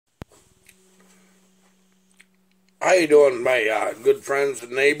How you doing, my good friends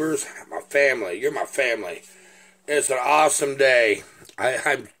and neighbors? My family. You're my family. It's an awesome day.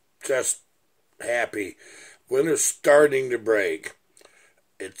 I'm just happy. Winter's starting to break.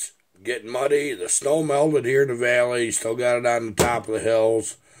 It's getting muddy. The snow melted here in the valley. Still got it on the top of the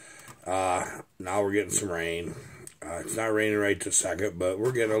hills. Now we're getting some rain. It's not raining right this second, but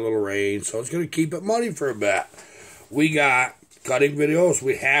we're getting a little rain, so it's going to keep it muddy for a bit. We got cutting videos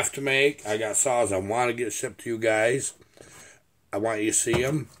we have to make. I got saws I want to get shipped to you guys. I want you to see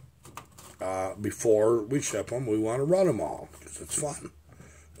them before we ship them. We want to run them all because it's fun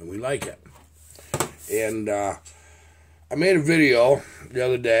and we like it. And I made a video the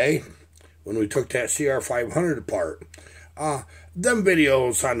other day when we took that CR500 apart. Them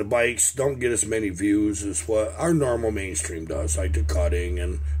videos on the bikes don't get as many views as what our normal mainstream does, like the cutting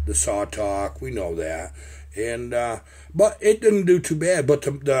and the saw talk. We know that. And but it didn't do too bad. But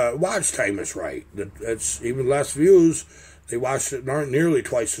the watch time is right. It's even less views. They watched it nearly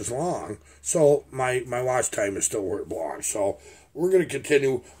twice as long. So my watch time is still where it belongs. So we're going to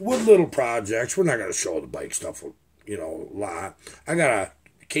continue with little projects. We're not going to show the bike stuff, a lot. I got a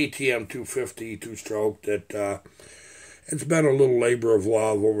KTM 250 two-stroke that it's been a little labor of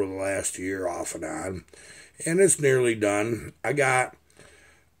love over the last year, off and on. And it's nearly done. I got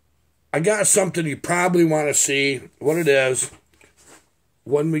something you probably want to see. What it is,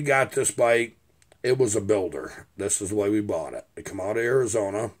 when we got this bike, it was a builder. This is the way we bought it. It came out of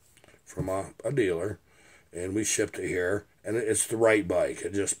Arizona from a dealer, and we shipped it here. And it's the right bike.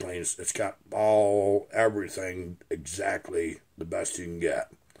 It just plain, it's got everything exactly the best you can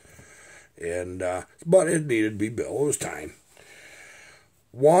get. And but it needed to be built. It was time.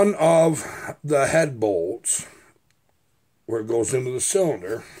 One of the head bolts, where it goes into the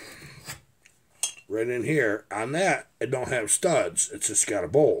cylinder, right in here, on that, it don't have studs. It's just got a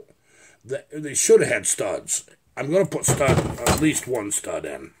bolt. They should have had studs. I'm going to put at least one stud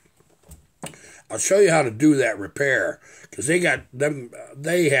in. I'll show you how to do that repair, because they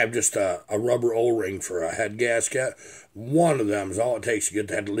have just a rubber O-ring for a head gasket. One of them is all it takes to get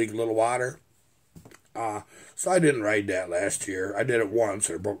that to leak a little water. So I didn't ride that last year. I did it once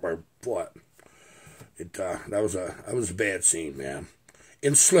and I broke my foot. That was a bad scene, man.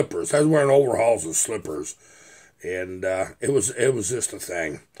 In slippers. I was wearing overalls and slippers. And it was just a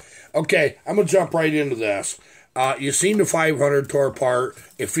thing. Okay, I'm going to jump right into this. You seen the 500 tore apart.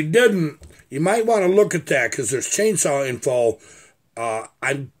 If you didn't, you might want to look at that because there's chainsaw info.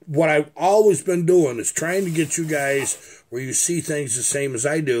 What I've always been doing is trying to get you guys where you see things the same as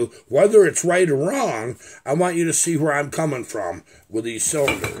I do. Whether it's right or wrong, I want you to see where I'm coming from with these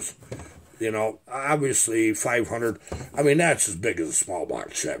cylinders. Obviously 500, that's as big as a small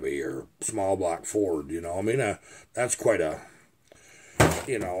block Chevy or small block Ford, that's quite a,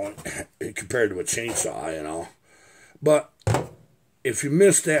 compared to a chainsaw, But if you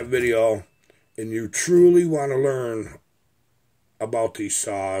missed that video and you truly want to learn about these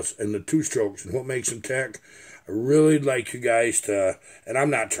saws and the two-strokes and what makes them tick, I really like you guys to, and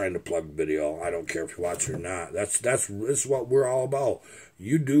I'm not trying to plug video. I don't care if you watch it or not. This is what we're all about.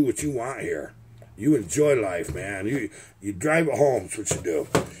 You do what you want here. You enjoy life, man. You drive it home. That's what you do.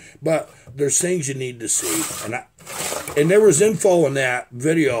 But there's things you need to see. And there was info in that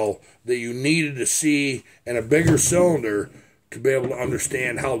video that you needed to see in a bigger cylinder to be able to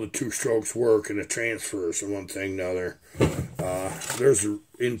understand how the two strokes work and the transfers and one thing and another. There's the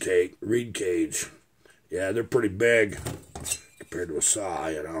intake, reed cage. Yeah, they're pretty big compared to a saw,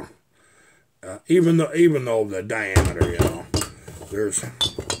 even though the diameter, there's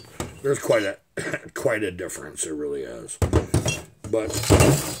quite a difference. There really is.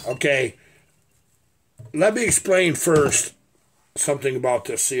 But okay, let me explain first something about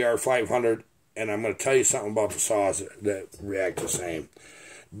this CR500, and I'm going to tell you something about the saws that react the same.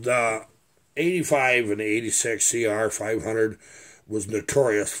 The 85 and the 86 CR500 was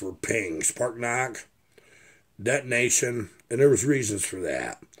notorious for ping, spark knock, detonation, and there was reasons for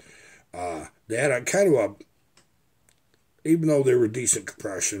that. They had a kind of even though they were decent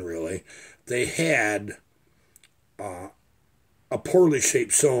compression, really, they had a poorly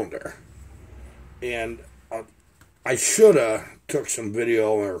shaped cylinder. And I should have took some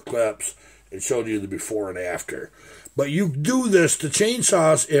video or clips and showed you the before and after. But you do this to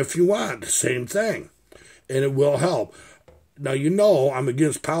chainsaws if you want, the same thing. And it will help. Now, I'm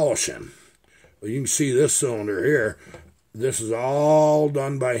against polishing. Well, you can see this cylinder here. This is all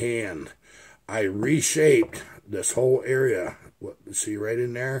done by hand. I reshaped this whole area. See right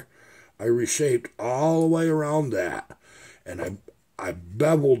in there? I reshaped all the way around that. And I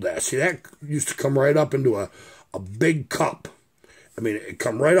beveled that. See, that used to come right up into a big cup. It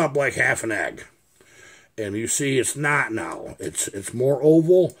come right up like half an egg. And you see it's not now. It's more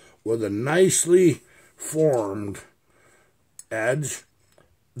oval with a nicely formed edge.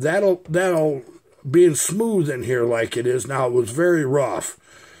 That'll being smooth in here like it is now. It was very rough.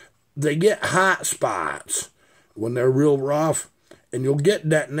 They get hot spots when they're real rough, and you'll get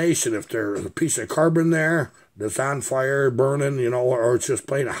detonation if there's a piece of carbon there that's on fire, burning, you know, or it's just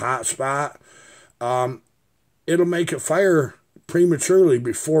plain a hot spot. It'll make it fire prematurely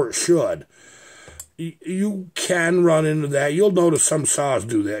before it should. You can run into that. You'll notice some saws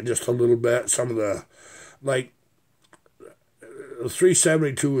do that just a little bit. Some of the, like, the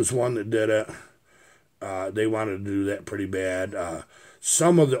 372 is one that did it. They wanted to do that pretty bad.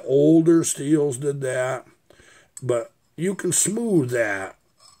 Some of the older steels did that. But you can smooth that.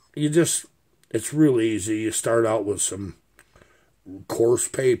 It's real easy. You start out with some coarse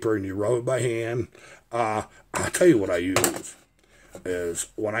paper and you rub it by hand. I'll tell you what I use. Is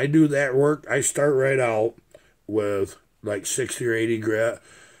when I do that work, I start right out with like 60 or 80 grit.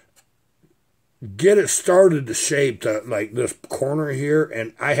 Get it started to shape to like this corner here,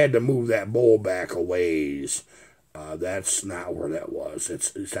 and I had to move that bowl back a ways. That's not where that was.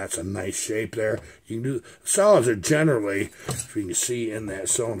 That's a nice shape there. You can do saws are generally, if you can see in that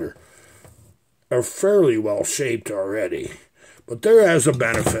cylinder, are fairly well shaped already. But there is a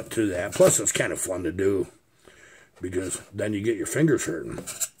benefit to that. Plus, it's kind of fun to do because then you get your fingers hurting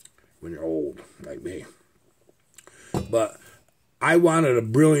when you're old, like me. But I wanted a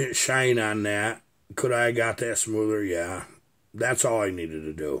brilliant shine on that. Could I have got that smoother? Yeah. That's all I needed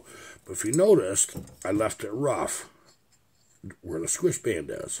to do. But if you noticed, I left it rough where the squish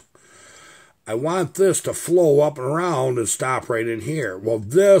band is. I want this to flow up and around and stop right in here. Well,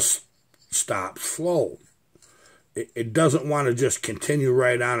 this stops flow. It doesn't want to just continue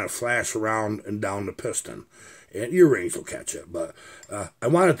right on and flash around and down the piston. And your rings will catch it. But I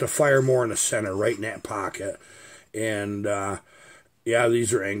want it to fire more in the center, right in that pocket. And, yeah,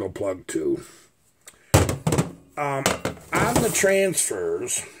 these are angle plug too. On the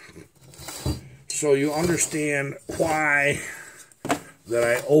transfers, so you understand why that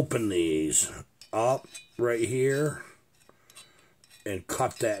I open these up right here and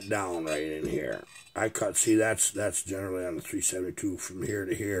cut that down right in here. I cut, see, that's generally on the 372 from here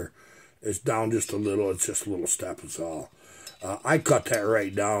to here. It's down just a little. It's just a little step is all. I cut that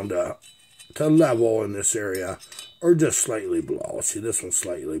right down to level in this area, or just slightly below. See, this one's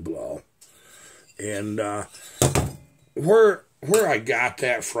slightly below. And where I got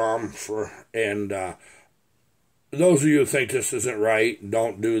that from, those of you who think this isn't right,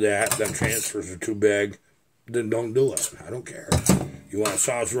 don't do that. Them transfers are too big. Then don't do it. I don't care. You want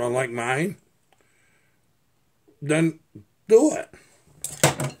saws run like mine? Then do it.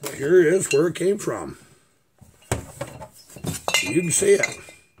 But here is where it came from. You can see it.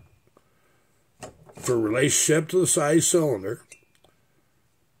 For relationship to the size cylinder,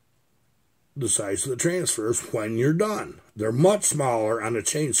 the size of the transfers when you're done. They're much smaller on the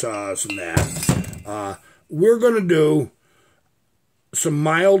chainsaws than that. We're going to do some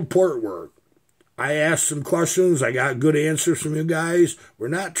mild port work. I asked some questions. I got good answers from you guys. We're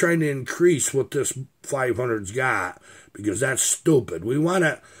not trying to increase what this 500's got because that's stupid. We want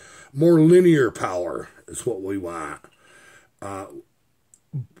it more linear power is what we want.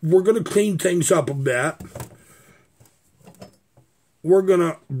 We're going to clean things up a bit. We're going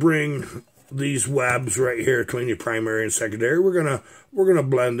to bring these webs right here between your primary and secondary. We're gonna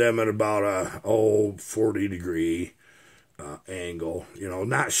blend them at about a 40-degree angle. You know,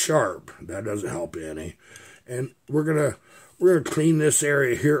 not sharp. That doesn't help any. And we're gonna clean this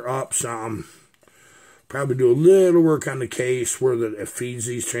area here up some. Probably do a little work on the case where it feeds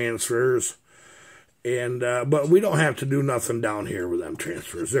these transfers. And but we don't have to do nothing down here with them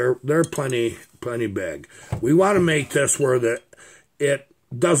transfers. They're plenty big. We want to make this where it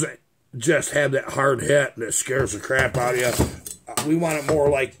doesn't just have that hard hit that scares the crap out of you. We want it more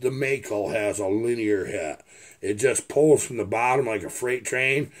like the Mako has, a linear hit. It just pulls from the bottom like a freight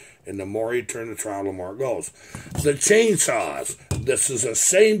train, and the more you turn the throttle, the more it goes. The chainsaws, this is the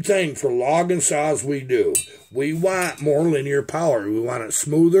same thing for logging saws we do. We want more linear power. We want it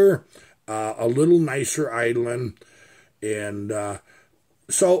smoother, a little nicer idling, and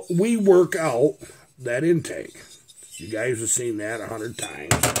so we work out that intake. You guys have seen that 100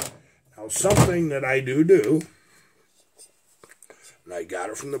 times. Now, something that I do, and I got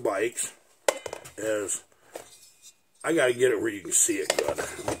it from the bikes, is I got to get it where you can see it good.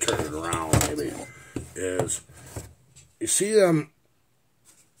 Let me turn it around, maybe. Is you see them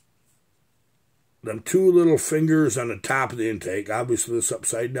two little fingers on the top of the intake? Obviously, this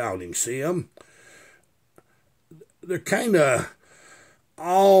upside down. You can see them. They're kind of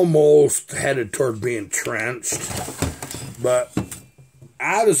almost headed toward being trenched. But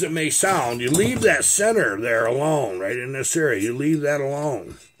odd as it may sound, you leave that center there alone, right in this area. You leave that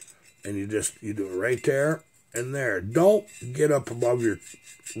alone. And you do it right there and there. Don't get up above your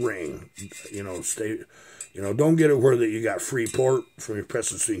ring. Don't get it where that you got free port from your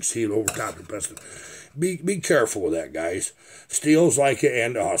piston so you can see it over top your piston. Be careful with that, guys. Steels like it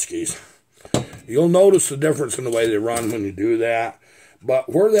and the Huskies. You'll notice the difference in the way they run when you do that. But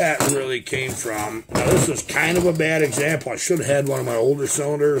where that really came from, now this is kind of a bad example. I should have had one of my older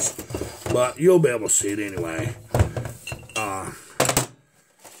cylinders, but you'll be able to see it anyway.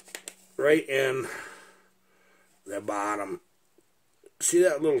 Right in the bottom. See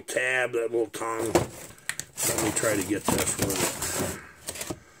that little tab, that little tongue? Let me try to get this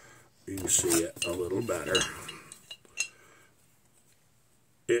one. You can see it a little better.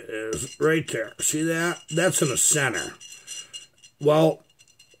 It is right there. See that? That's in the center. Well,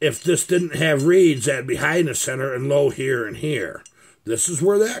 if this didn't have reeds, that'd be high in the center and low here and here. This is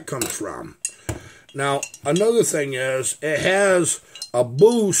where that comes from. Now, another thing is, it has a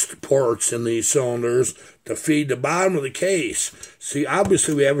boost ports in these cylinders to feed the bottom of the case. See,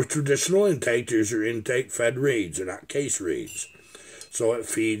 obviously we have a traditional intake. There's your intake fed reeds. They're not case reeds. So it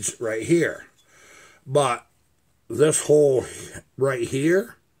feeds right here. But this hole right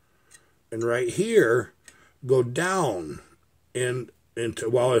here and right here go down into,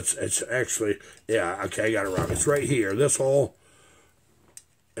 well, it's actually, yeah, okay, I got it wrong. It's right here. This hole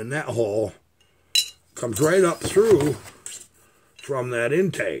and that hole comes right up through from that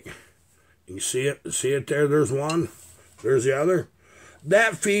intake. You see it there? There's one. There's the other.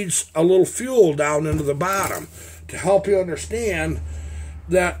 That feeds a little fuel down into the bottom to help you understand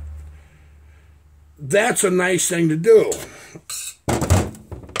that that's a nice thing to do.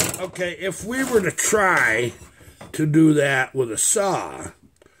 Okay, if we were to try to do that with a saw,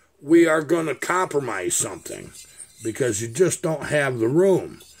 we are going to compromise something because you just don't have the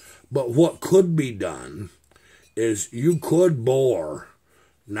room. But what could be done is you could bore,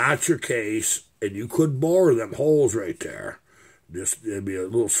 not your case, and you could bore them holes right there. Just, there'd be a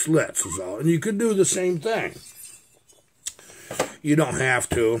little slits is all. And you could do the same thing. You don't have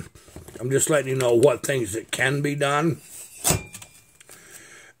to. I'm just letting you know what things that can be done.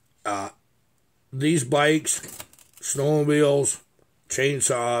 These bikes, snowmobiles,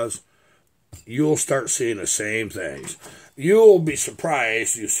 chainsaws, you'll start seeing the same things. You'll be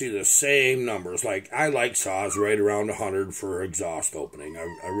surprised you see the same numbers. Like, I like saws right around 100 for exhaust opening.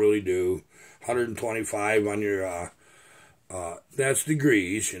 I really do. 125 on your, that's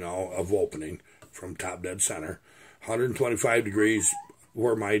degrees, of opening from top dead center. 125 degrees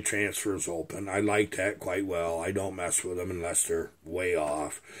where my transfers open. I like that quite well. I don't mess with them unless they're way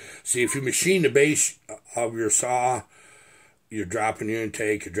off. See, if you machine the base of your saw, you're dropping your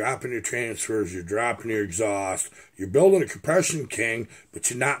intake, you're dropping your transfers, you're dropping your exhaust. You're building a compression king, but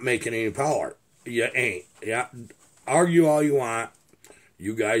you're not making any power. You ain't. Yeah, argue all you want.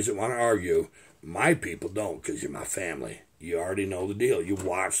 You guys that want to argue, my people don't, because you're my family. You already know the deal. You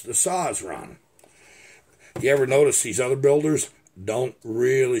watch the saws run. You ever notice these other builders don't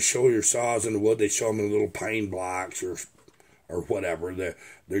really show your saws in the wood? They show them in little pine blocks or whatever.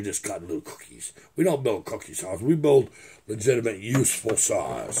 They're just cutting little cookies. We don't build cookie saws. We build legitimate, useful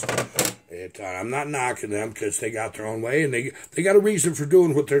saws. And I'm not knocking them because they got their own way and they got a reason for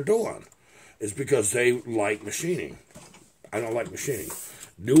doing what they're doing. It's because they like machining. I don't like machining.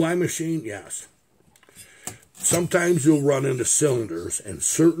 Do I machine? Yes. Sometimes you'll run into cylinders and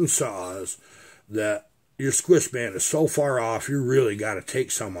certain saws that your squish band is so far off, you really got to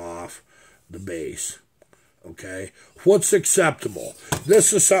take some off the base. Okay? What's acceptable?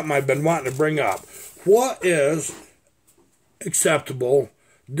 This is something I've been wanting to bring up. What is acceptable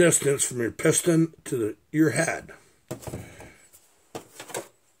distance from your piston to your head?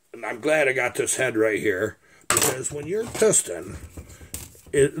 And I'm glad I got this head right here, because when your piston,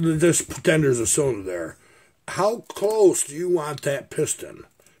 this pretend there's a cylinder there, how close do you want that piston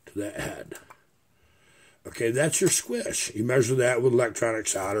to that head? Okay, that's your squish. You measure that with electronic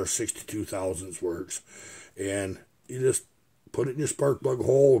solder, 62 thousandths works. And you just put it in your spark plug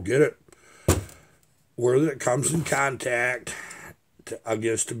hole, get it where it comes in contact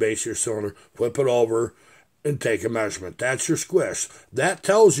against the base of your cylinder, flip it over, and take a measurement. That's your squish. That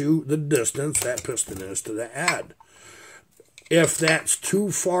tells you the distance that piston is to the head. If that's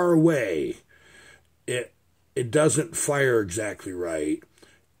too far away, it doesn't fire exactly right.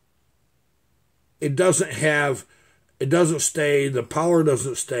 It doesn't stay, the power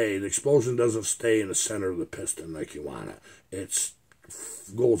doesn't stay, the explosion doesn't stay in the center of the piston like you want it. It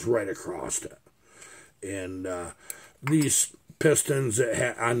goes right across it. And these pistons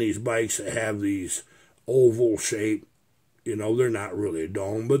that on these bikes that have these oval shape, you know, they're not really a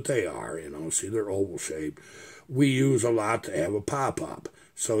dome, but they are, you know, see, they're oval shaped. We use a lot to have a pop-up.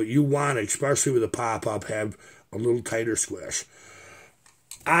 So you want, especially with a pop-up, have a little tighter squish.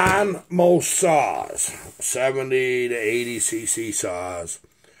 On most saws, 70 to 80 cc saws,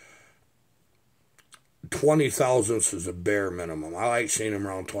 20 thousandths is a bare minimum. I like seeing them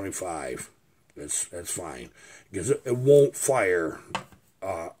around 25. That's fine. Because it won't fire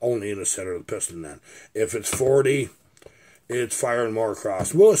only in the center of the piston then. If it's 40, it's firing more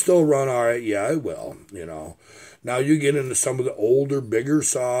across. Will it still run all right? Yeah, it will, you know. Now you get into some of the older, bigger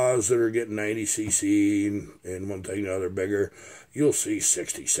saws that are getting 90 cc and one thing or another bigger. You'll see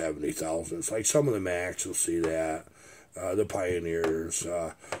 60, 70 thousandths. Like some of the Macs, you'll see that. The Pioneers,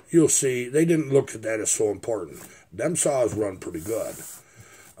 you'll see, they didn't look at that as so important. Them saws run pretty good.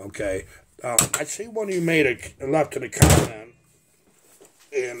 Okay. I see one of you left in a comment,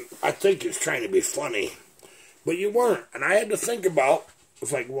 and I think it's trying to be funny, but you weren't. And I had to think about,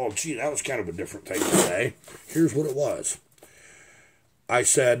 it's like, well, gee, that was kind of a different thing to say. Here's what it was. I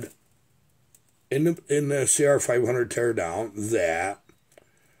said, in the CR500 teardown, that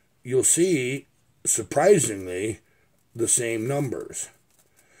you'll see, surprisingly, the same numbers.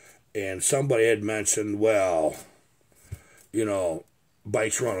 And somebody had mentioned, well, you know,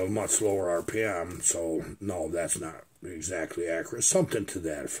 bikes run a much lower RPM, so no, that's not exactly accurate. Something to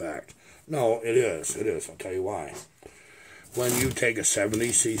that effect. No, it is. It is. I'll tell you why. When you take a 70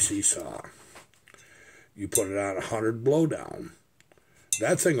 cc saw, you put it on 100 blowdown,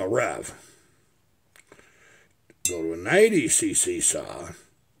 that thing will rev. Go to a 90 cc saw,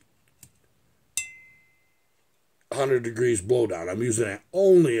 100 degrees blowdown. I'm using that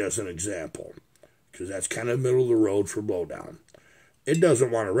only as an example because that's kind of middle of the road for blowdown. It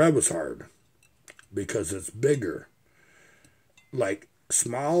doesn't want to rev as hard because it's bigger. Like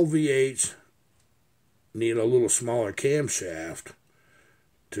small V8s need a little smaller camshaft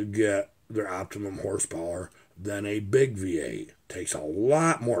to get their optimum horsepower than a big V8. Takes a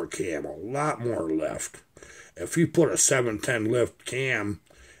lot more cam, a lot more lift. If you put a 710 lift cam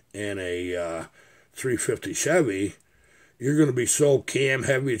in a 350 Chevy, you're going to be so cam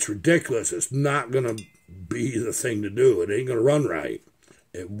heavy, it's ridiculous. It's not going to be the thing to do. It ain't going to run right.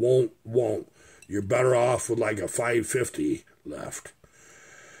 It won't. You're better off with like a 550 left.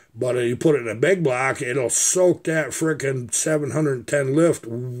 But if you put it in a big block, it'll soak that frickin' 710 lift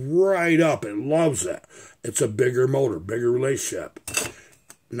right up. It loves it. It's a bigger motor, bigger relationship.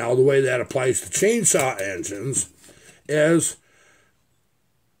 Now, the way that applies to chainsaw engines is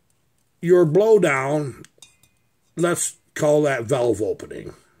your blowdown, let's call that valve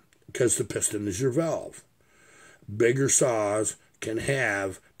opening, because the piston is your valve. Bigger saws can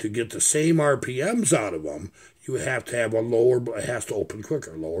have, to get the same RPMs out of them, you have to have a lower, it has to open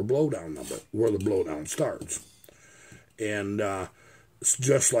quicker, lower blowdown number, where the blowdown starts. And it's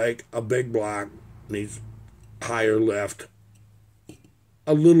just like a big block needs higher lift,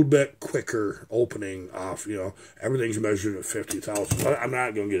 a little bit quicker opening off, you know, everything's measured at 50,000. I'm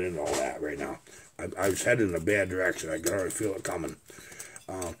not going to get into all that right now. I was headed in a bad direction. I can already feel it coming.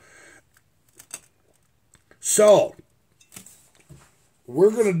 So,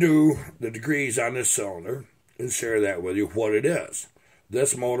 we're going to do the degrees on this cylinder and share that with you, what it is.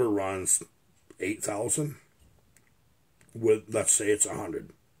 This motor runs 8,000 with, let's say it's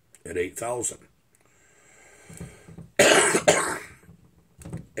 100 at 8,000.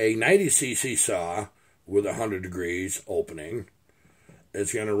 A 90 cc saw with 100 degrees opening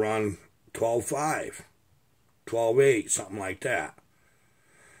is going to run 12.5, 12.8, something like that.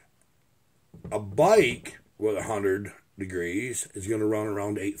 A bike with 100 degrees is going to run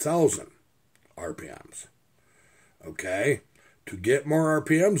around 8,000 RPMs. Okay? To get more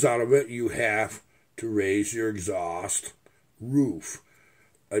RPMs out of it, you have to raise your exhaust roof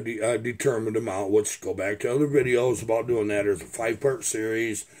a determined amount, which go back to other videos about doing that. There's a 5-part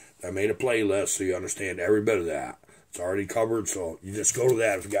series. I made a playlist so you understand every bit of that. It's already covered, so you just go to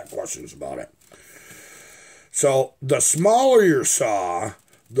that if you got questions about it. So the smaller your saw,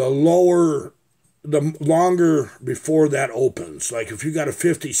 the longer before that opens. Like if you got a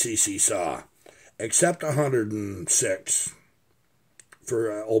 50 cc saw, except 106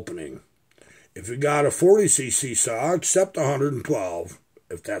 for opening. If you got a 40 cc saw, except 112,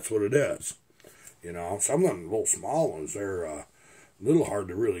 if that's what it is. You know, some of them little small ones, they're a little hard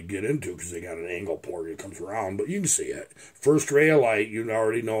to really get into because they got an angle port that comes around, but you can see it. First ray of light, you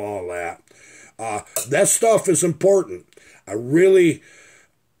already know all that. That stuff is important. I'm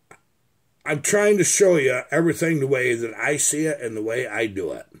trying to show you everything the way that I see it and the way I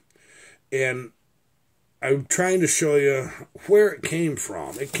do it. And I'm trying to show you where it came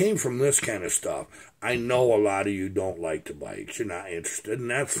from. It came from this kind of stuff. I know a lot of you don't like the bikes. You're not interested, and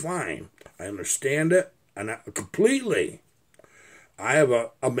that's fine. I understand it, and completely. I have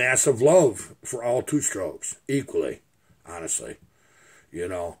a massive love for all two-strokes, equally, honestly. You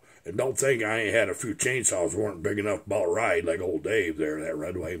know, and don't think I ain't had a few chainsaws that weren't big enough about ride, like old Dave there, that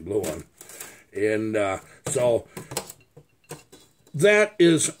red, white, and blue one. And so that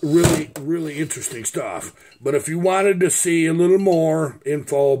is really, really interesting stuff. But if you wanted to see a little more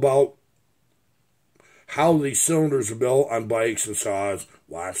info about how these cylinders are built on bikes and saws,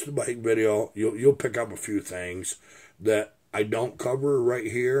 watch the bike video. You'll pick up a few things that I don't cover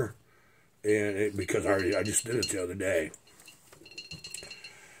right here, and because I just did it the other day.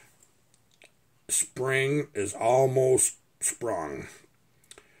 Spring is almost sprung.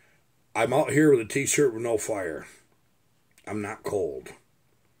 I'm out here with a t-shirt with no fire. I'm not cold.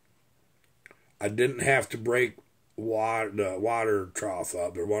 I didn't have to break the water trough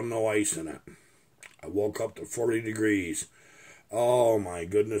up. There wasn't no ice in it. I woke up to 40 degrees. Oh my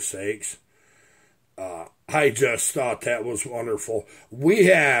goodness sakes. I just thought that was wonderful.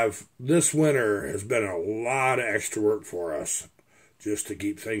 This winter has been a lot of extra work for us just to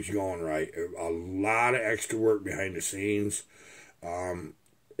keep things going right. A lot of extra work behind the scenes.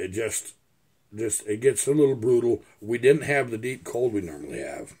 It gets a little brutal. We didn't have the deep cold we normally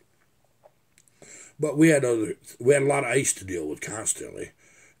have. But we had a lot of ice to deal with constantly,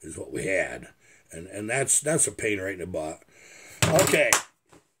 is what we had. And that's a pain right in the butt. Okay,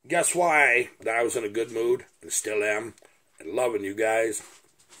 guess why that I was in a good mood, and still am, and loving you guys.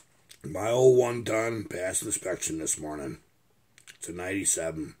 My old 1-ton passed inspection this morning. It's a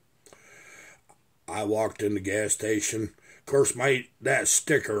 97. I walked in the gas station. Of course, that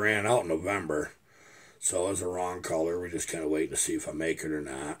sticker ran out in November, so it was the wrong color. We're just kind of waiting to see if I make it or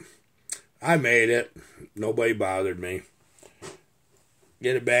not. I made it. Nobody bothered me.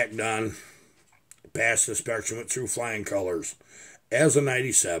 Get it back done. Passed the inspection, went through flying colors. As a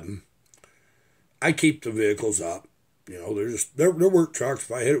 97, I keep the vehicles up. You know, they're work trucks.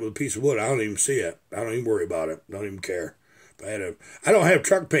 If I hit it with a piece of wood, I don't even see it. I don't even worry about it. I don't even care. I don't have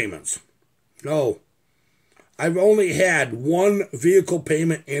truck payments. No. I've only had one vehicle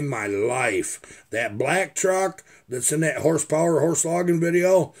payment in my life. That black truck that's in that horse logging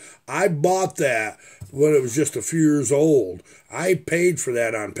video, I bought that when it was just a few years old. I paid for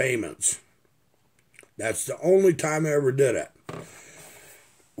that on payments. That's the only time I ever did it.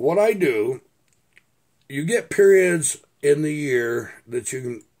 What I do, you get periods in the year that you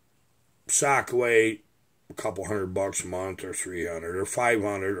can sock away a couple $100 a month, or $300 or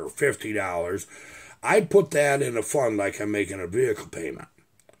 $500 or $50. I put that in a fund like I'm making a vehicle payment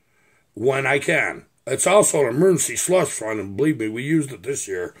when I can. It's also an emergency slush fund, and believe me, we used it this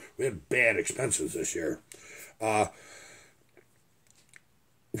year. We had bad expenses this year.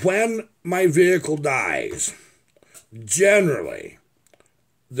 When my vehicle dies, generally,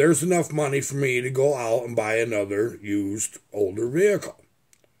 there's enough money for me to go out and buy another used, older vehicle.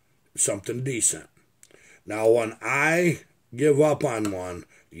 Something decent. Now, when I give up on one,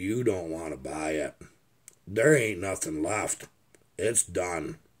 you don't want to buy it. There ain't nothing left. It's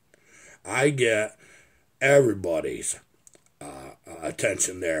done. I get everybody's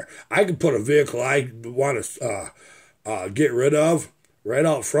attention there. I could put a vehicle I want to get rid of right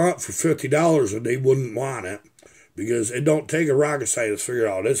out front for $50 and they wouldn't want it, because it don't take a rocket scientist to figure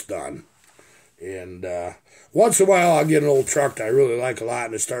out it's done. And once in a while I'll get an old truck that I really like a lot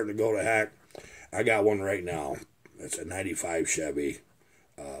and it's starting to go to heck. I got one right now. It's a 95 Chevy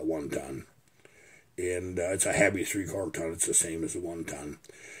 1-ton. And it's a heavy 3/4 ton. It's the same as a 1-ton.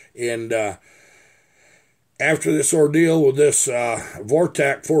 And after this ordeal with this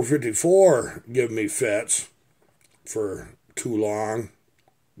Vortec 454 giving me fits for too long,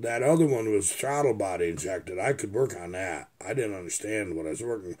 that other one was throttle body injected. I could work on that. I didn't understand what I was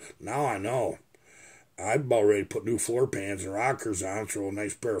working. Now I know. I'm about ready to put new floor pans and rockers on, throw a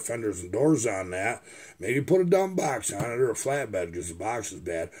nice pair of fenders and doors on that. Maybe put a dump box on it or a flatbed because the box is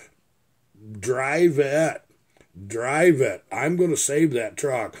bad. Drive it. Drive it. I'm going to save that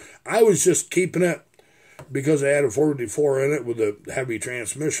truck. I was just keeping it because I had a 454 in it with a heavy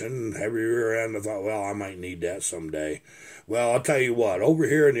transmission, heavy rear end. I thought, well, I might need that someday. Well, I'll tell you what. Over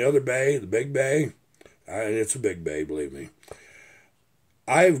here in the other bay, the big bay, and it's a big bay, believe me,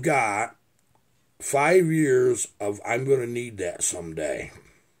 I've got 5 years of I'm going to need that someday.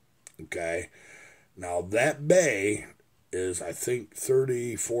 Okay? Now, that bay is, I think,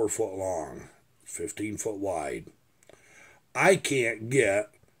 34 foot long, 15 foot wide. I can't get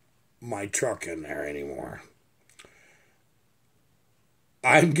my truck in there anymore.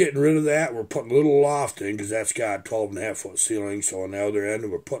 I'm getting rid of that. We're putting a little loft in because that's got 12.5-foot ceiling. So on the other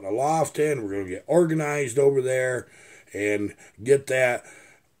end, we're putting a loft in. We're going to get organized over there and get that.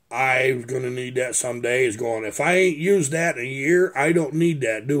 I'm going to need that someday. Is going, if I ain't used that in a year, I don't need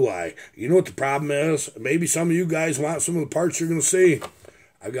that, do I? You know what the problem is? Maybe some of you guys want some of the parts you're going to see.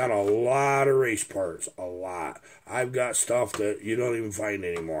 I've got a lot of race parts. A lot. I've got stuff that you don't even find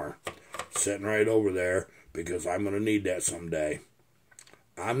anymore. Sitting right over there because I'm going to need that someday.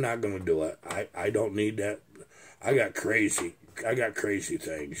 I'm not going to do it. I don't need that. I got crazy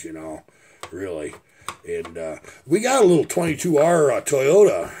things, you know, really. And we got a little 22R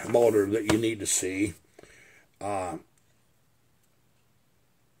Toyota motor that you need to see.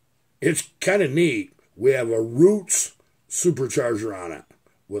 It's kind of neat. We have a Roots supercharger on it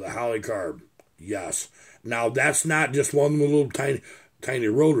with a Holly carb. Yes. Now, that's not just one little tiny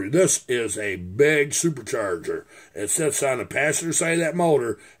rotary. This is a big supercharger. It sits on the passenger side of that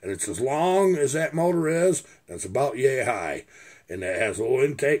motor, and it's as long as that motor is, and it's about yay high. And it has a little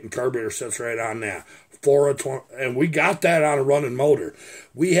intake, and carburetor sits right on that. And we got that on a running motor.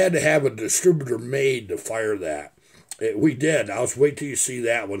 We had to have a distributor made to fire that. We did. I'll just wait till you see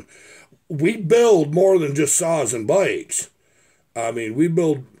that one. We build more than just saws and bikes. I mean, we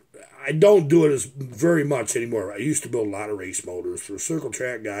build... I don't do it as very much anymore. I used to build a lot of race motors for circle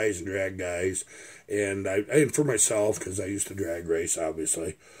track guys and drag guys, and for myself because I used to drag race,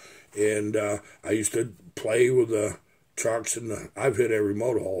 obviously. And I used to play with the trucks, and I've hit every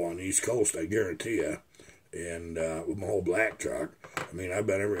motor hole on the East Coast, I guarantee you. And with my whole black truck, I mean, I've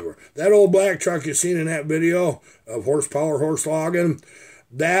been everywhere. That old black truck you seen in that video of horsepower horse logging,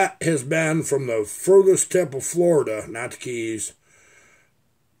 that has been from the furthest tip of Florida, not the Keys,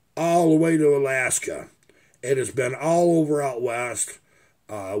 all the way to Alaska. It has been all over out west.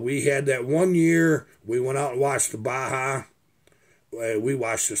 We had that one year, we went out and watched the Baja. We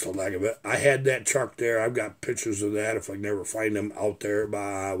watched just a leg of it. I had that truck there. I've got pictures of that if I can never find them out there at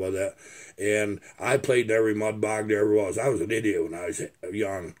Baja with it. And I played in every mud bog there ever was. I was an idiot when I was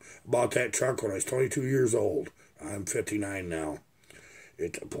young. Bought that truck when I was 22 years old. I'm 59 now.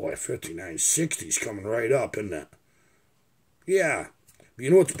 Boy, 59, 60's coming right up, isn't it? Yeah. You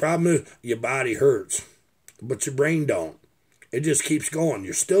know what the problem is? Your body hurts, but your brain don't. It just keeps going.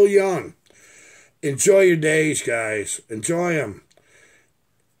 You're still young. Enjoy your days, guys. Enjoy them.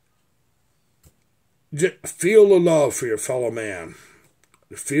 Just feel the love for your fellow man.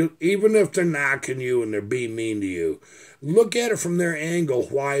 Even if they're knocking you and they're being mean to you, look at it from their angle,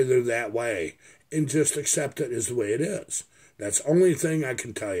 why they're that way, and just accept it as the way it is. That's the only thing I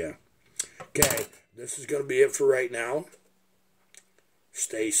can tell you. Okay, this is going to be it for right now.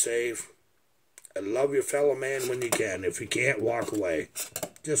 Stay safe. And love your fellow man when you can. If you can't, walk away.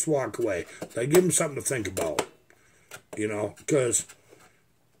 Just walk away. Like, give them something to think about. You know, because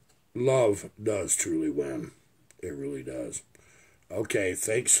love does truly win. It really does. Okay,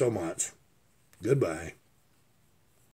 thanks so much. Goodbye.